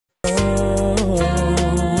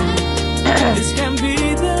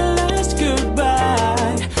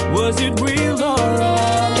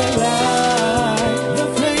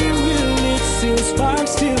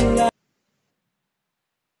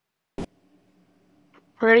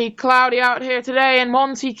Pretty cloudy out here today in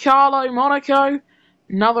Monte Carlo, Monaco.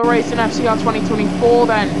 Another race in FCR 2024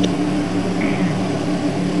 then.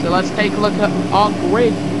 So let's take a look at our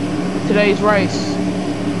grid for today's race.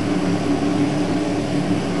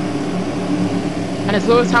 And it's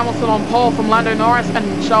Lewis Hamilton on pole from Lando Norris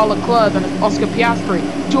and Charles Leclerc, then it's Oscar Piastri,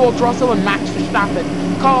 George Russell and Max Verstappen.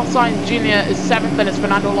 Carlos Sainz Jr. is 7th, then it's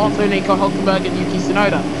Fernando Alonso, Nico Hülkenberg and Yuki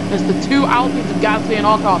Tsunoda. There's the two Alpines of Gasly and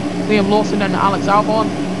Ocon, Liam Lawson and Alex Albon,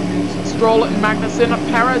 Stroll and Magnussen,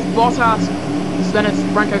 Perez, Bottas, then it's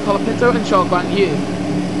Franco Colapinto and Zhou Guanyu.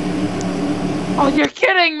 Oh, you're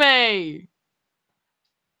kidding me!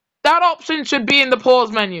 That option should be in the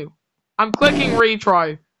pause menu. I'm clicking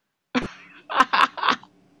retry.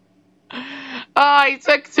 It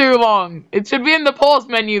took too long. It should be in the pause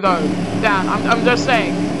menu though. Dan, I'm just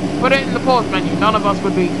saying. Put it in the pause menu. None of us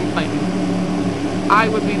would be complaining. I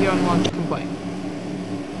would be the only one to complain.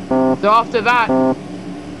 So after that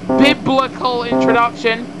biblical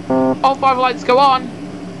introduction, all 5 lights go on.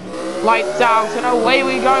 Lights out, and away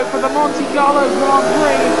we go for the Monte Carlo Grand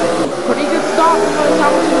Prix. Pretty good start from Lewis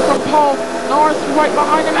Hamilton from pole. Norris is right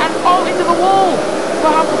behind him, and into the wall for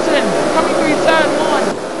Hamilton, coming through turn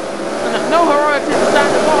 1. And no heroics in the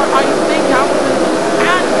standard bar. I think Hamilton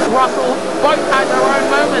and Russell both had their own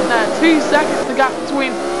moment there. 2 seconds the gap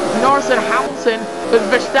between Norris and Hamilton, with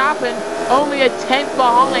Verstappen only a 10th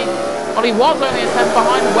behind. Well, he was only a 10th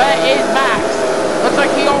behind. Where is Max? Looks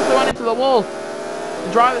like he also went into the wall.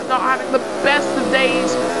 The driver's not having the best of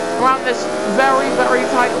days around this very, very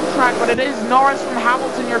tight track, but it is Norris from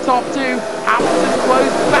Hamilton, your top 2. Hamilton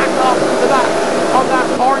closed back up to that on that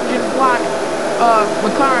orange and black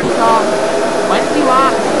McLaren car. 20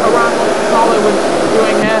 laps around what Carlo was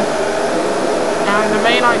doing here. And the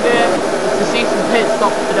main idea is to see some pit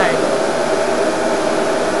stops today.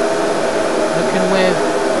 Looking with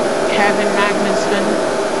Kevin Magnussen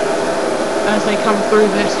as they come through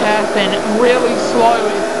this hairpin, really slow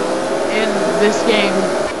in this game.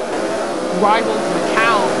 Rivals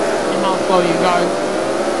Macau in how slow you go.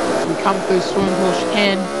 We come through Swinpool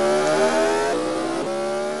chicane.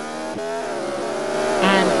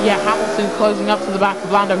 And yeah, Hamilton closing up to the back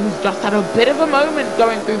of Lando, who's just had a bit of a moment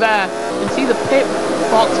going through there. You can see the pit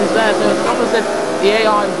boxes there, so it's not as if the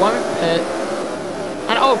AI won't pit.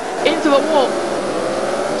 And into the wall.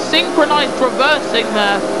 Synchronized reversing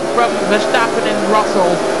there from Verstappen and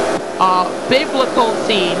Russell. Biblical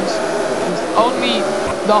scenes. Only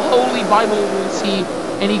the Holy Bible will see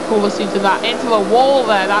any cooler scenes than that. Into the wall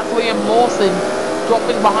there, that's Liam Lawson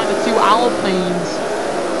dropping behind the 2 Alpines.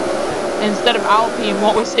 Instead of Alpine,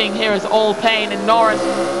 what we're seeing here is Alpine, and Norris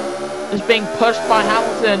is being pushed by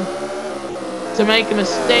Hamilton to make a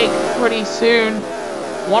mistake pretty soon.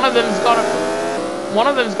 One of them's got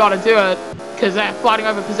to do it, because they're fighting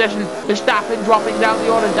over position. Verstappen dropping down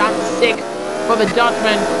the order, down to 6th for the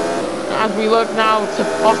Dutchman. As we look now to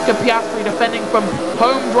Oscar Piastri defending from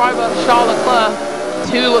home driver Charles Leclerc.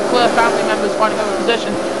 2 Leclerc family members fighting over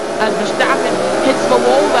position as Verstappen hits the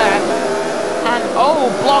wall there. And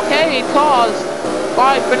blockade caused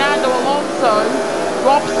by Fernando Alonso.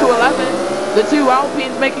 Drops to 11th. The 2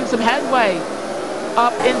 Alpines making some headway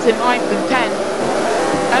up into 9th and 10th.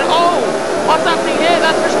 And what's happening here?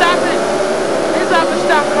 That's Verstappen. Is that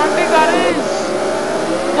Verstappen? I think that is.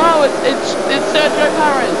 No, it's Sergio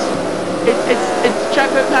Perez. It's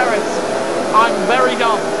Checo Perez. I'm very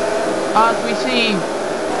dumb. As we see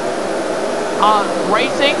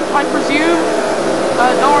racing, I presume.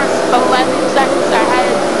 Norris 11 seconds ahead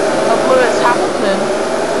of Lewis Hamilton.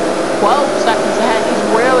 12 seconds ahead. He's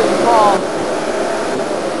really far.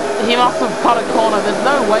 He must have cut a corner. There's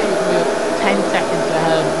no way he can be 10 seconds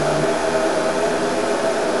ahead.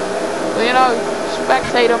 But you know,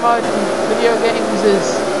 spectator mode in video games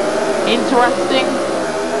is interesting.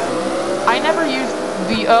 I never used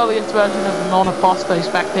the earliest version of non-apostate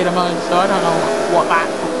spectator mode, so I don't know what that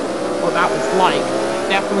was like. It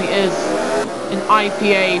definitely is an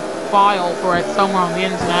IPA file for it somewhere on the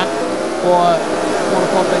internet, or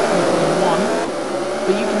non-apostate 2021.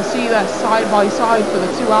 But you can see they're side by side for the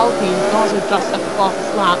 2 Alpines. Norris has just set the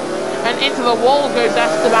fastest lap, and into the wall goes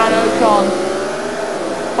Esteban Ocon,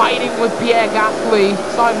 fighting with Pierre Gasly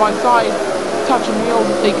side by side, touching wheels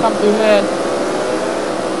as they come through here.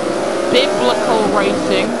 Biblical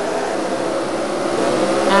racing,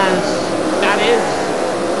 as that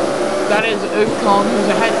is Ocon, who's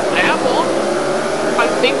ahead. Airborne, I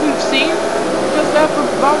think we've seen just there from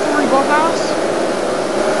Valtteri Bottas.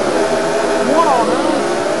 What on earth?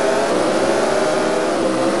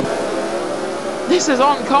 This is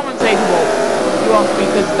uncommentatable, if you ask me,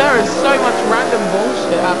 because there is so much random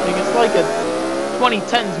bullshit happening. It's like a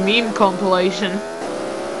 2010s meme compilation.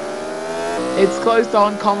 It's close to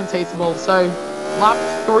uncommentatable. So, lap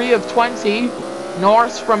 3 of 20,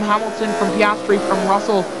 Norris from Hamilton, from Piastri, from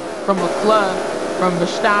Russell, from Leclerc, from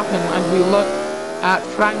Verstappen, and we look at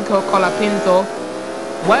Franco Colapinto.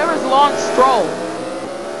 Where is Lance Stroll?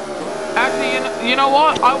 Actually, you know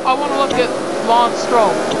what? I want to look at Lance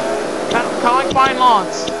Stroll. Can I find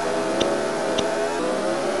Lance?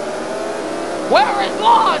 Where is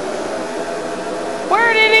Lance?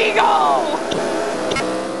 Where did he go?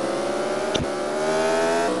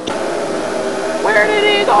 Where did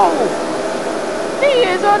he go? He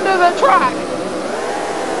is under the track.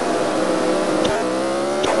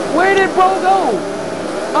 Where did bro go?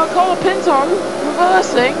 Colapinto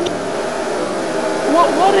reversing.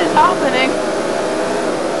 What is happening?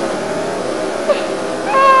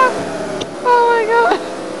 Oh my god.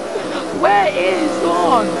 Where is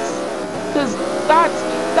Lance? Because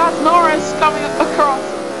that's Norris coming across.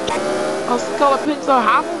 Colapinto,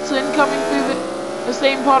 Hamilton coming through the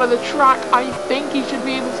same part of the track. I think he should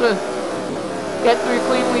be able to get through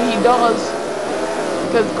cleanly. He does.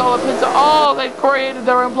 Because Colapinto, oh, they've created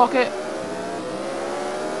their own blockade.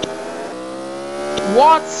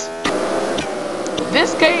 What?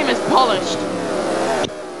 This game is polished.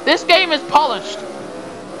 This game is polished.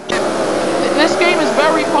 This game is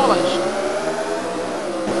very polished.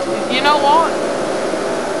 You know what?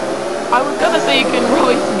 I was gonna say you can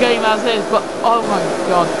release the game as is, but oh my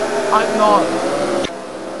god, I'm not.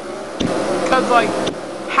 Because like,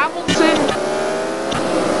 Hamilton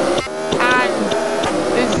and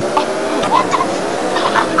this... what the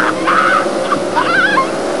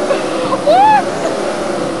What?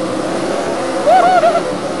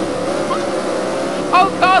 Oh,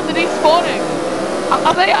 cars are despawning.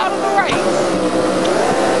 Are they out of the race?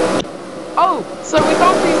 Oh, so we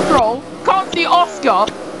can't see Stroll, can't see Oscar,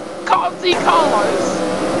 can't see Carlos,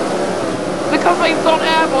 because they've gone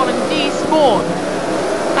airborne and despawned.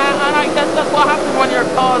 And I guess that's what happens when your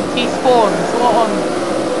car despawns.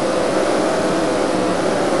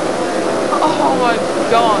 Oh my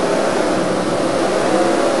god.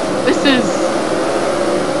 This is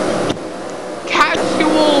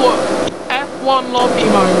casual F1 lobby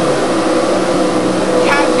moment.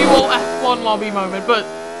 Casual F1 lobby moment, but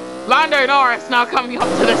Lando Norris now coming up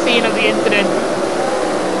to the scene of the incident.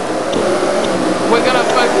 We're gonna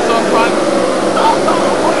focus on driving. Oh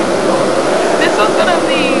my god. This was gonna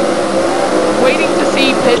be waiting to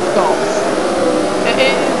see pit stops.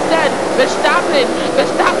 Instead,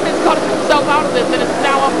 Verstappen's got himself out of this and is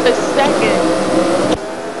now up to second.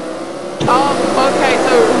 Okay,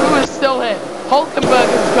 so who is still here? Hulkenberg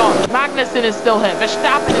is gone. Magnussen is still here.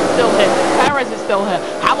 Verstappen is still here. Perez is still here.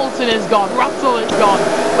 Hamilton is gone. Russell is gone.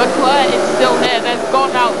 Leclerc is still here. They've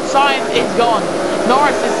gone out. Sainz is gone.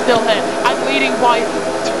 Norris is still here. And leading by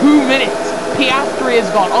 2 minutes. Piastri is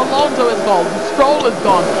gone. Alonso is gone. Stroll is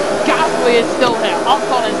gone. Gasly is still here.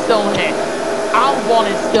 Ocon is still here. Albon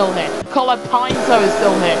is still here. Colapinto is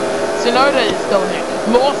still here. Tsunoda is still here.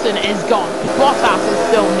 Lawson is gone. Bottas is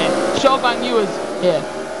still here. Zhou Yu is here.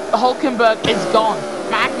 Hulkenberg is gone.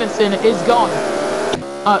 Magnussen is gone.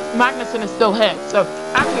 Magnussen is still here. So,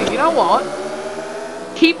 actually, you know what?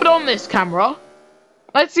 Keep it on this camera.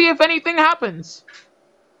 Let's see if anything happens.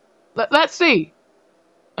 Let's see.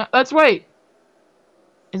 Let's wait.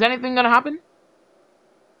 Is anything gonna happen?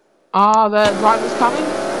 The driver's coming.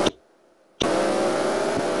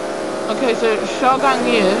 Okay, so Zhou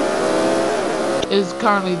Yu is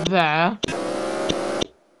currently there.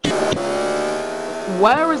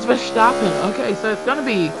 Where is Verstappen? Okay, so it's gonna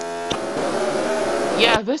be...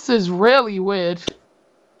 yeah, this is really weird.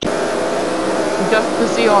 Just to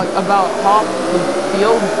see, like, about half the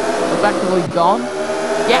field effectively gone.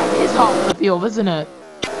 Yeah, it is half the field, isn't it?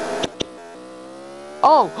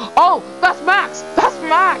 Oh, that's Max! That's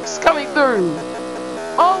Max coming through!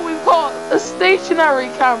 Oh, we've got a stationary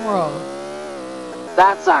camera!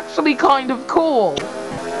 That's actually kind of cool.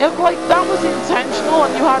 If, like, that was intentional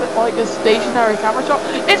and you had, like, a stationary camera shot...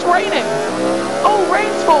 It's raining! Oh,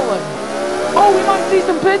 rain's falling! Oh, we might see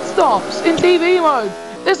some pit stops in TV mode!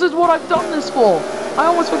 This is what I've done this for! I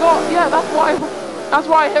almost forgot! Yeah, that's why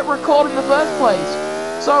I hit record in the first place!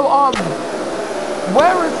 So,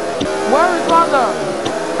 where is Lando?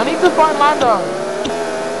 I need to find Lando!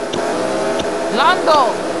 Lando!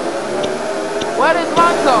 Where is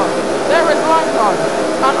Lando? There is Lando!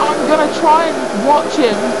 And I'm gonna try and watch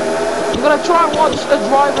him. I'm gonna try and watch a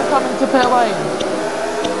driver come into pit lane.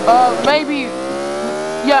 Maybe...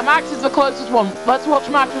 yeah, Max is the closest one. Let's watch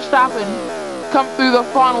Max Verstappen come through the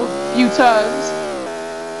final few turns.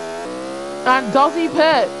 And does he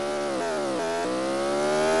pit?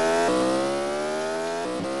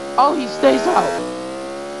 Oh, he stays out.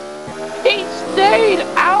 He stayed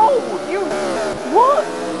out! You... What?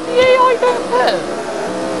 The AI don't pit?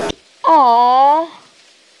 Aww.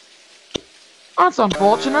 That's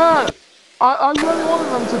unfortunate. I really wanted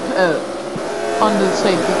them to pit under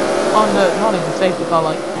safety... not even safety car,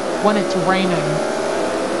 like, when it's raining.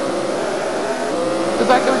 Because,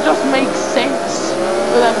 like, it would just make sense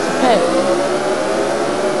for them to pit.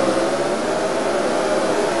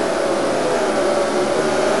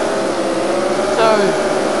 So,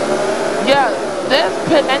 yeah, there's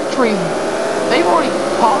pit entry. They've already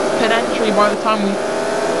passed pit entry by the time we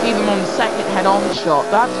see them on the second head-on shot.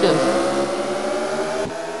 That's just...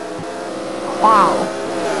 wow.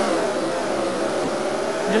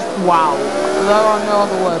 Just wow. There are no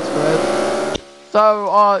other words for it.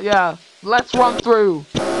 So, yeah. Let's run through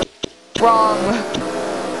from...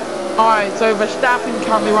 Alright, so Verstappen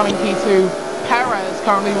currently running P2. Perez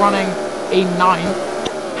currently running a 9th.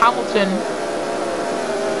 Hamilton...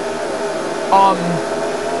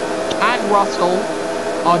 and Russell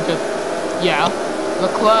are just... yeah.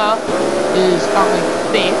 Leclerc is currently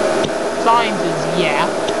 5th. Sainz is, yeah.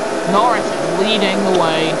 Norris is leading the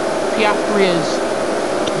way. Piastri is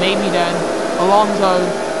maybe dead. Alonso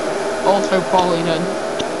also probably dead.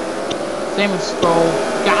 Same with Stroll.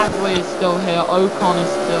 Gasly is still here. Ocon is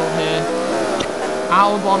still here.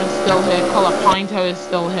 Albon is still here. Colapinto is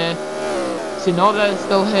still here. Tsunoda is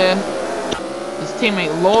still here. His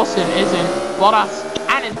teammate Lawson isn't. Bottas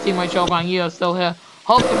and his teammate Zhou Guanyu are still here.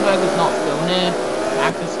 Hulkenberg is not still near.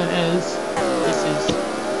 Magnussen is.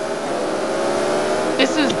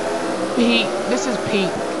 This is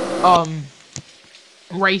peak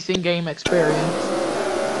racing game experience.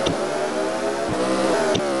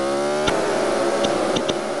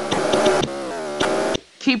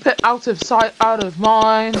 Keep it out of sight, out of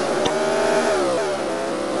mind.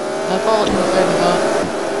 That's all I can say to that.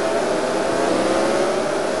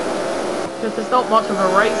 Because there's not much of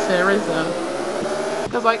a race here, is there?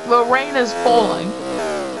 Because, like, the rain is falling.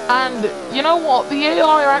 And, you know what? The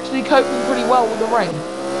AI are actually coping pretty well with the rain.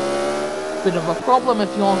 Bit of a problem, if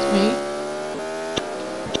you ask me.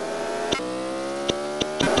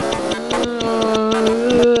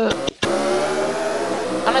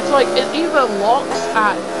 And it's like, it either locks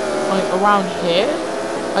at, like, around here.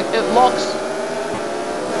 Like, it locks,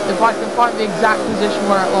 if I can find the exact position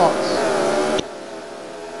where it locks.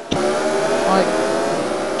 Like,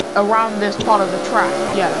 around this part of the track,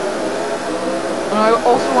 yeah. And I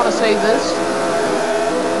also want to say this.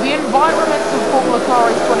 The environments of Formula Car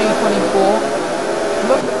Race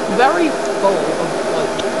 2024 look very full of,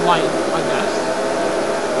 like, life, I guess.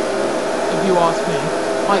 If you ask me.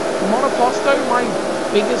 Like, Monoposto, my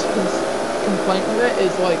biggest complaint with it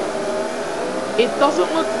is, like, it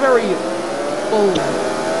doesn't look very full.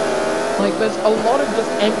 Like, there's a lot of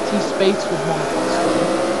just empty space with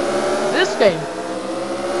Monoposto. This game,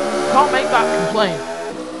 can't make that complaint.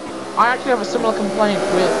 I actually have a similar complaint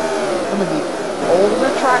with some of the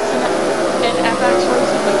older tracks in FX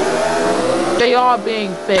racing. Like, they are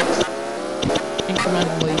being fixed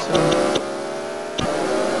incrementally, so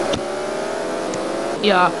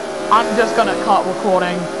yeah, I'm just gonna cut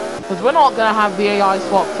recording because we're not gonna have the AI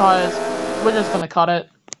swap tires. We're just gonna cut it.